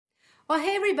Well,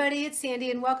 hey everybody, it's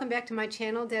Sandy and welcome back to my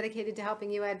channel dedicated to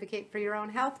helping you advocate for your own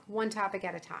health, one topic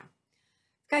at a time.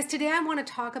 Guys, today I want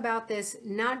to talk about this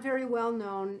not very well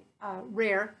known,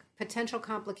 rare potential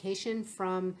complication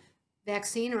from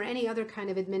vaccine or any other kind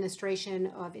of administration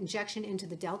of injection into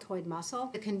the deltoid muscle.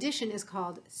 The condition is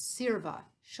called SIRVA,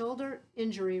 shoulder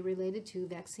injury related to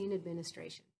vaccine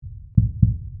administration.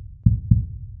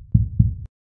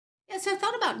 Yeah, so I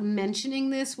thought about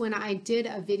mentioning this when I did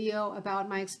a video about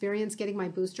my experience getting my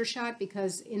booster shot,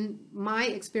 because in my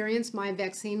experience, my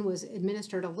vaccine was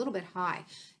administered a little bit high.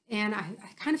 And I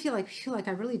kind of feel like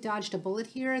I really dodged a bullet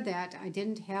here, that I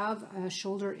didn't have a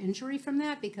shoulder injury from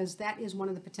that, because that is one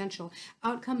of the potential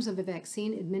outcomes of a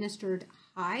vaccine administered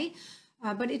high.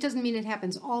 But it doesn't mean it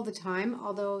happens all the time,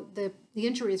 although the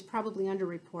injury is probably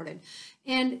underreported.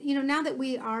 And, now that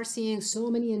we are seeing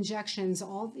so many injections,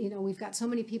 we've got so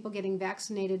many people getting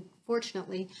vaccinated,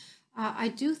 fortunately, I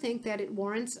do think that it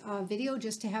warrants a video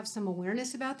just to have some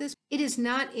awareness about this. It is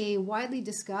not a widely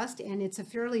discussed, and it's a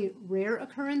fairly rare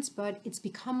occurrence, but it's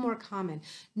become more common.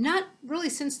 Not really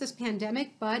since this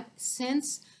pandemic, but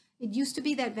since it used to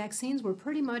be that vaccines were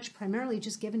pretty much primarily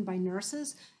just given by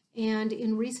nurses. And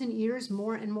in recent years,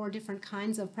 more and more different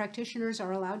kinds of practitioners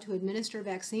are allowed to administer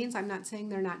vaccines. I'm not saying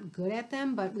they're not good at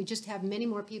them, but we just have many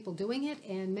more people doing it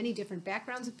and many different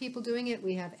backgrounds of people doing it.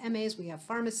 We have MAs, we have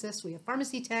pharmacists, we have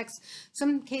pharmacy techs.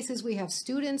 Some cases we have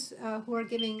students who are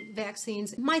giving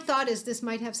vaccines. My thought is this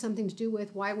might have something to do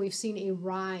with why we've seen a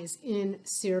rise in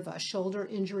SIRVA, shoulder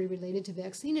injury related to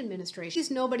vaccine administration.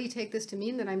 Please nobody take this to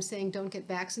mean that I'm saying don't get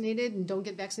vaccinated and don't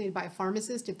get vaccinated by a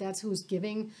pharmacist if that's who's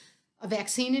giving a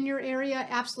vaccine in your area.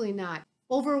 Absolutely not.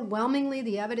 Overwhelmingly,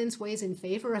 the evidence weighs in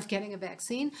favor of getting a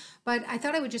vaccine, but I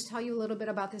thought I would just tell you a little bit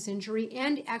about this injury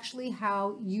and actually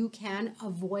how you can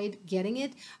avoid getting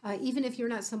it. Even if you're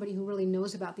not somebody who really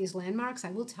knows about these landmarks,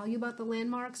 I will tell you about the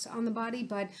landmarks on the body,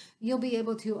 but you'll be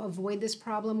able to avoid this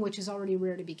problem, which is already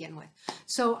rare to begin with.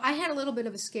 So I had a little bit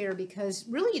of a scare, because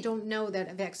really you don't know that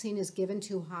a vaccine is given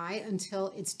too high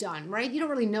until it's done, right? You don't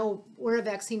really know where a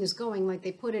vaccine is going, like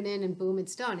they put it in and boom,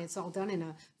 it's done. It's all done in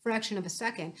a fraction of a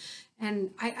second.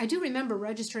 And I do remember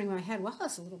registering in my head, well,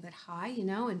 that's a little bit high,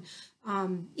 and,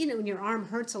 when your arm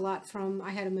hurts a lot from,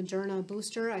 I had a Moderna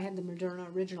booster, I had the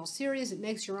Moderna original series, it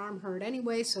makes your arm hurt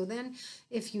anyway. So then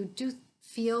if you do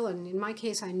feel, and in my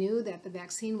case, I knew that the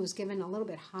vaccine was given a little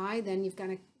bit high, then you've got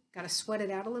to sweat it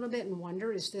out a little bit and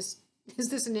wonder, is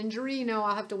this an injury?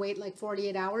 I'll have to wait like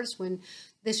 48 hours when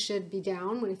this should be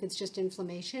down, if it's just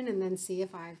inflammation, and then see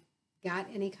if I've got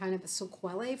any kind of a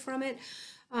sequelae from it.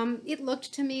 It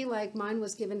looked to me like mine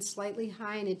was given slightly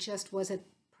high, and it just was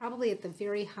probably at the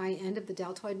very high end of the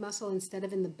deltoid muscle instead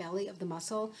of in the belly of the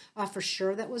muscle. For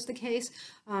sure that was the case,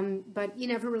 but you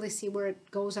never really see where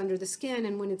it goes under the skin,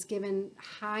 and when it's given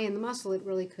high in the muscle, it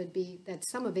really could be that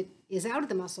some of it is out of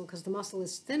the muscle, because the muscle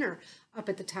is thinner up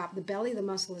at the top. The belly of the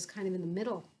muscle is kind of in the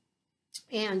middle.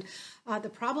 And the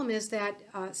problem is that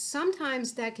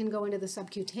sometimes that can go into the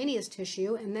subcutaneous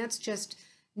tissue, and that's just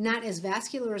not as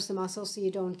vascular as the muscle, so you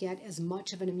don't get as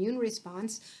much of an immune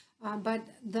response. But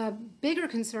the bigger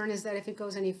concern is that if it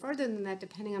goes any further than that,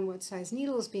 depending on what size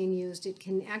needle is being used, it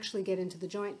can actually get into the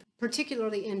joint,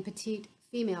 particularly in petite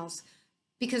females,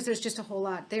 because there's just a whole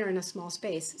lot there in a small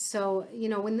space. So,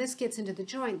 when this gets into the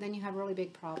joint, then you have really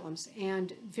big problems.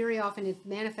 And very often it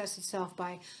manifests itself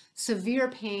by severe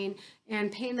pain,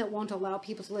 and pain that won't allow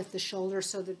people to lift the shoulder,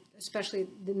 so that, especially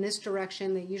in this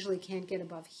direction, they usually can't get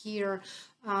above here.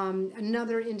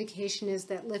 Another indication is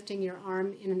that lifting your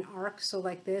arm in an arc, so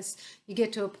like this, you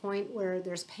get to a point where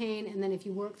there's pain, and then if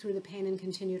you work through the pain and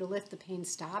continue to lift, the pain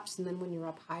stops, and then when you're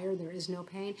up higher, there is no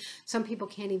pain. Some people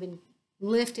can't even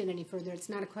lift it any further. It's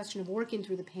not a question of working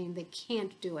through the pain. They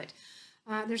can't do it.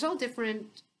 There's all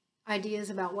different ideas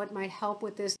about what might help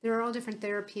with this. There are all different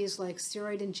therapies, like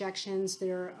steroid injections,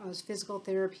 there is physical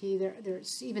therapy,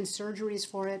 there's even surgeries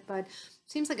for it, but it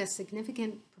seems like a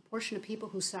significant proportion of people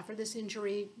who suffer this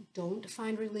injury don't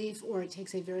find relief, or it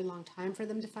takes a very long time for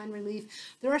them to find relief.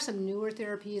 There are some newer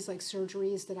therapies, like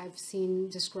surgeries, that I've seen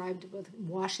described with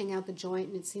washing out the joint,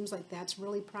 and it seems like that's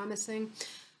really promising.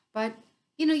 But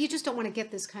you just don't want to get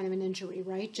this kind of an injury,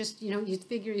 right? Just, you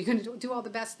figure you're going to do all the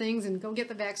best things and go get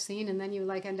the vaccine, and then you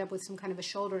end up with some kind of a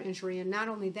shoulder injury. And not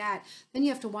only that, then you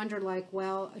have to wonder,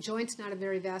 well, a joint's not a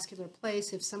very vascular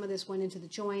place. If some of this went into the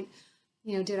joint,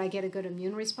 did I get a good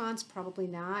immune response? Probably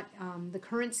not. The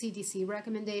current CDC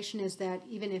recommendation is that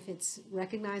even if it's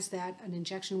recognized that an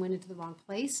injection went into the wrong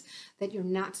place, that you're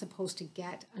not supposed to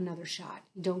get another shot.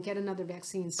 You don't get another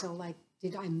vaccine. So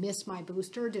did I miss my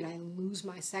booster? Did I lose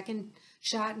my second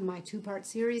shot in my two-part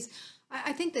series?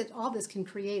 I think that all this can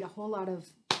create a whole lot of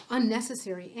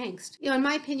unnecessary angst. In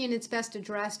my opinion, it's best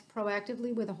addressed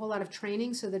proactively with a whole lot of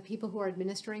training so that people who are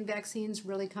administering vaccines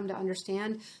really come to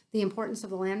understand the importance of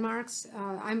the landmarks.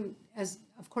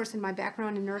 Of course, in my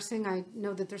background in nursing, I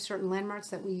know that there's certain landmarks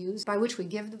that we use by which we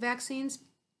give the vaccines,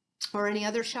 or any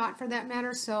other shot for that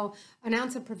matter. So an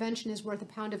ounce of prevention is worth a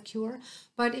pound of cure.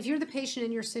 But if you're the patient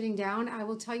and you're sitting down, I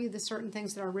will tell you the certain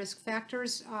things that are risk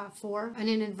factors for an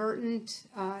inadvertent,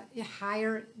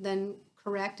 higher than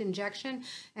correct injection.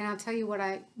 And I'll tell you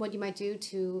what you might do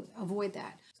to avoid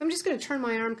that. So I'm just going to turn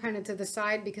my arm kind of to the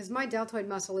side because my deltoid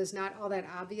muscle is not all that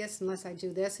obvious unless I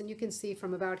do this. And you can see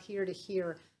from about here to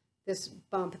here, this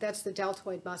bump, that's the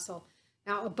deltoid muscle.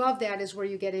 Now above that is where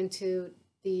you get into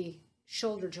the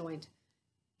shoulder joint,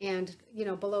 and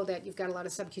below that you've got a lot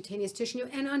of subcutaneous tissue,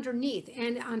 and underneath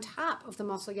and on top of the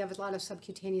muscle you have a lot of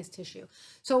subcutaneous tissue.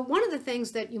 So one of the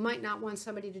things that you might not want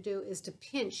somebody to do is to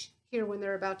pinch here when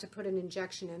they're about to put an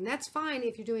injection in. That's fine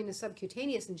if you're doing a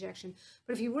subcutaneous injection,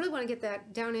 but if you really want to get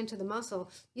that down into the muscle,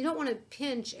 you don't want to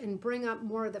pinch and bring up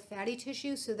more of the fatty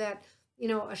tissue so that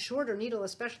a shorter needle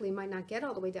especially might not get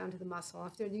all the way down to the muscle.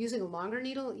 If they're using a longer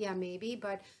needle, yeah, maybe,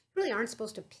 but you really aren't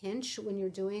supposed to pinch when you're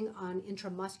doing an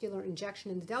intramuscular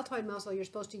injection in the deltoid muscle. You're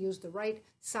supposed to use the right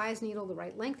size needle, the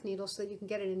right length needle, so that you can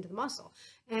get it into the muscle.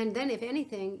 And then if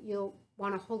anything, you'll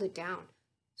want to hold it down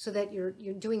so that you're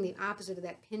doing the opposite of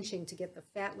that pinching to get the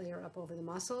fat layer up over the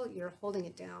muscle. You're holding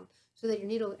it down so that your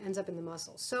needle ends up in the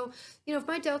muscle. So, if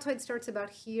my deltoid starts about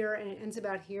here and it ends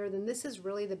about here, then this is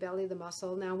really the belly of the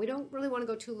muscle. Now, we don't really want to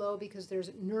go too low because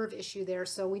there's nerve issue there.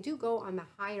 So we do go on the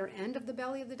higher end of the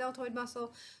belly of the deltoid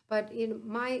muscle. But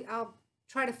I'll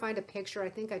try to find a picture. I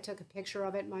think I took a picture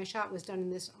of it. My shot was done in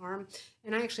this arm,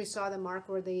 and I actually saw the mark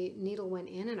where the needle went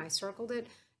in, and I circled it.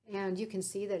 And you can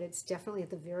see that it's definitely at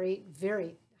the very,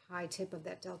 very high tip of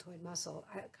that deltoid muscle.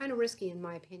 Kind of risky in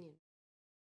my opinion.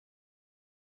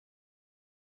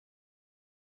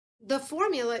 The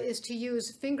formula is to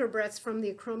use finger breadths from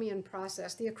the acromion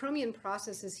process. The acromion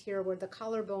process is here where the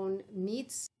collarbone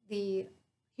meets the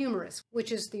humerus,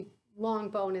 which is the long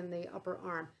bone in the upper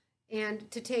arm.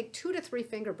 And to take 2 to 3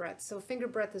 finger breadths. So finger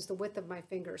breadth is the width of my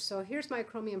finger. So here's my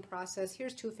acromion process.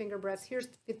 Here's 2 finger breadths. Here's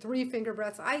 3 finger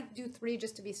breadths. I do 3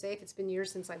 just to be safe. It's been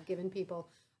years since I've given people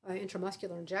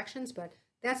intramuscular injections, but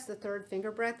that's the 3rd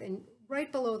finger breadth. And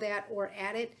right below that or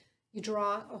at it, you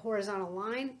draw a horizontal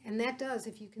line, and that does,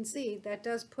 if you can see, that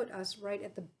does put us right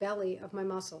at the belly of my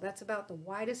muscle. That's about the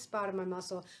widest spot of my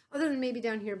muscle, other than maybe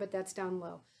down here, but that's down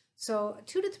low. So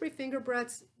 2 to 3 finger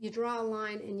breadths, you draw a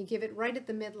line and you give it right at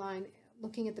the midline,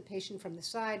 looking at the patient from the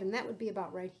side, and that would be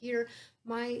about right here.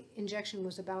 My injection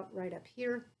was about right up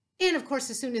here. And of course,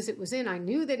 as soon as it was in, I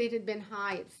knew that it had been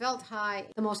high. It felt high.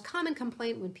 The most common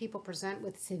complaint when people present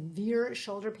with severe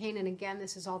shoulder pain, and again,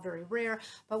 this is all very rare,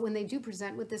 but when they do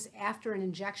present with this after an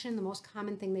injection, the most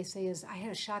common thing they say is, I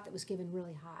had a shot that was given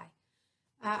really high.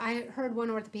 I heard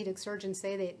one orthopedic surgeon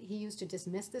say that he used to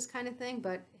dismiss this kind of thing,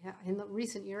 but in the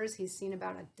recent years, he's seen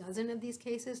about a dozen of these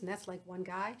cases, and that's like one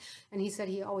guy, and he said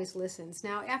he always listens.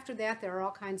 Now, after that, there are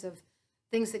all kinds of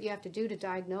things that you have to do to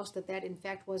diagnose that in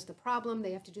fact was the problem.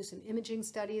 They have to do some imaging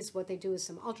studies. What they do is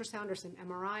some ultrasound or some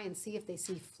MRI and see if they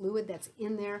see fluid that's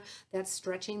in there that's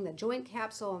stretching the joint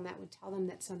capsule, and that would tell them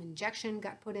that some injection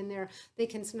got put in there. They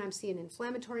can sometimes see an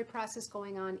inflammatory process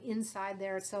going on inside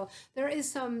there. So there is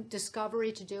some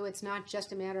discovery to do. It's not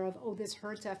just a matter of, oh, this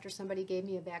hurts after somebody gave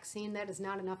me a vaccine. That is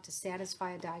not enough to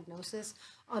satisfy a diagnosis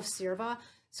of SIRVA.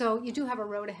 So you do have a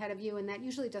road ahead of you, and that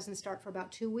usually doesn't start for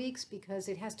about 2 weeks because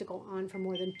it has to go on for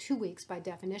more than 2 weeks by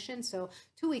definition. So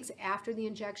 2 weeks after the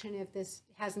injection, if this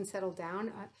hasn't settled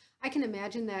down, I can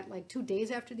imagine that like 2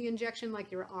 days after the injection,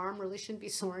 like your arm really shouldn't be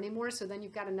sore anymore. So then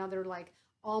you've got another like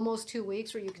almost 2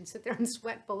 weeks where you can sit there and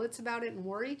sweat bullets about it and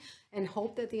worry and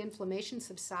hope that the inflammation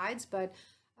subsides. But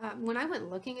when I went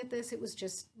looking at this, it was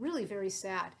just really very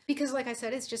sad because, like I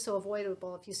said, it's just so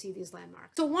avoidable if you see these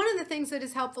landmarks. So one of the things that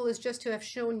is helpful is just to have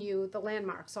shown you the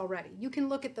landmarks already. You can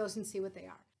look at those and see what they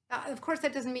are. Of course,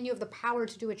 that doesn't mean you have the power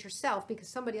to do it yourself because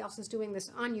somebody else is doing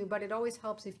this on you, but it always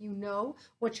helps if you know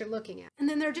what you're looking at. And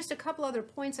then there are just a couple other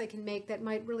points I can make that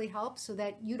might really help so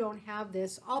that you don't have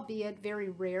this, albeit very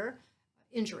rare,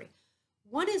 injury.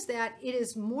 One is that it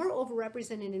is more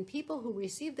overrepresented in people who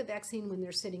receive the vaccine when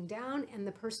they're sitting down and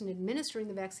the person administering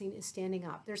the vaccine is standing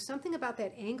up. There's something about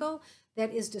that angle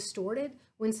that is distorted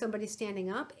when somebody's standing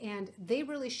up, and they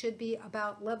really should be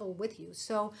about level with you.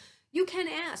 So you can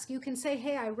ask, you can say,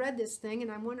 hey, I read this thing and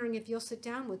I'm wondering if you'll sit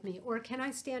down with me, or can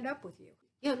I stand up with you?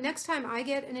 Next time I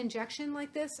get an injection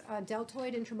like this, a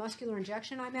deltoid intramuscular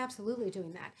injection, I'm absolutely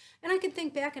doing that. And I can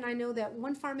think back, and I know that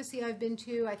one pharmacy I've been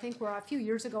to, I think where a few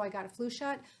years ago I got a flu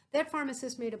shot, that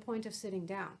pharmacist made a point of sitting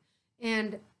down.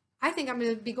 And I think I'm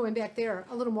going to be going back there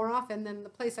a little more often than the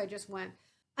place I just went.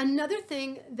 Another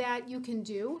thing that you can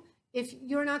do, if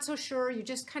you're not so sure, you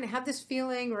just kind of have this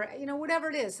feeling, or whatever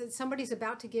it is, that somebody's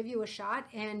about to give you a shot,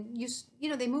 and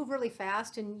they move really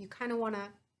fast, and you kind of want to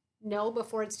know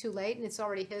before it's too late and it's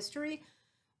already history.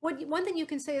 One thing you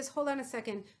can say is, hold on a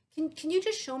second. Can you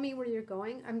just show me where you're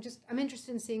going? I'm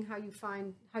interested in seeing how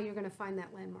you're going to find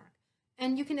that landmark.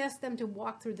 And you can ask them to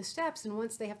walk through the steps. And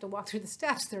once they have to walk through the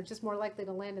steps, they're just more likely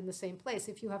to land in the same place.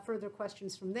 If you have further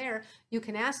questions from there, you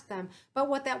can ask them. But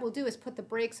what that will do is put the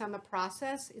brakes on the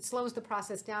process. It slows the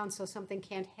process down so something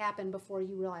can't happen before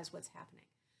you realize what's happening.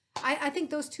 I think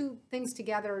those two things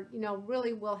together,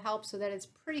 really will help so that it's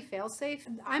pretty fail-safe.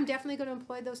 I'm definitely going to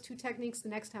employ those two techniques the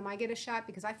next time I get a shot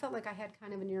because I felt like I had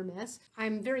kind of a near miss.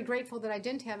 I'm very grateful that I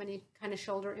didn't have any kind of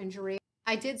shoulder injury.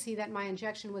 I did see that my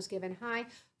injection was given high.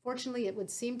 Fortunately, it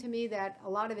would seem to me that a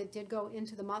lot of it did go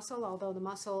into the muscle, although the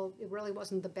muscle, it really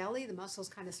wasn't the belly. The muscle's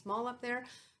kind of small up there.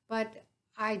 But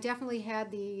I definitely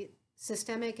had the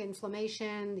systemic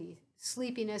inflammation, the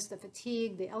sleepiness, the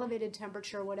fatigue, the elevated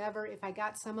temperature, whatever. If I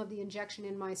got some of the injection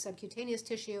in my subcutaneous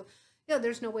tissue,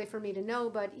 there's no way for me to know,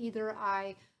 but either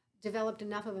I developed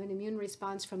enough of an immune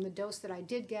response from the dose that I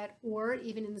did get, or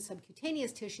even in the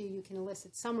subcutaneous tissue, you can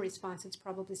elicit some response. It's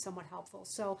probably somewhat helpful.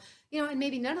 So, and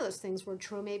maybe none of those things were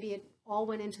true. Maybe it all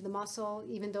went into the muscle,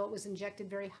 even though it was injected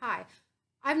very high.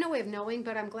 I have no way of knowing,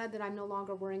 but I'm glad that I'm no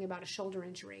longer worrying about a shoulder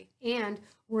injury and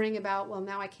worrying about, well,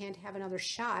 now I can't have another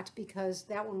shot because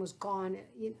that one was gone.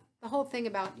 The whole thing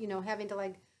about, having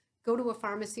to go to a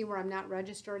pharmacy where I'm not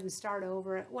registered and start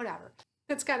over, whatever.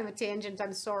 That's kind of a tangent,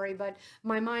 I'm sorry, but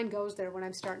my mind goes there when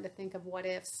I'm starting to think of what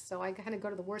ifs. So I kind of go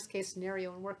to the worst case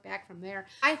scenario and work back from there.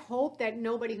 I hope that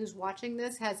nobody who's watching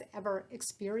this has ever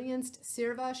experienced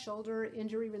SIRVA, shoulder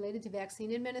injury related to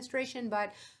vaccine administration,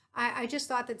 but I just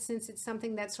thought that since it's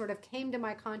something that sort of came to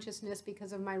my consciousness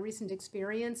because of my recent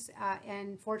experience,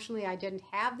 and fortunately I didn't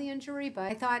have the injury,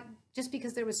 but I thought just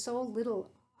because there was so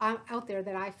little out there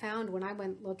that I found when I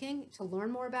went looking to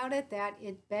learn more about it, that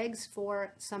it begs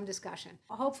for some discussion.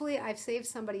 Hopefully I've saved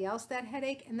somebody else that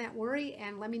headache and that worry,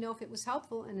 and let me know if it was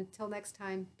helpful. And until next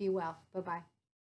time, be well. Bye-bye.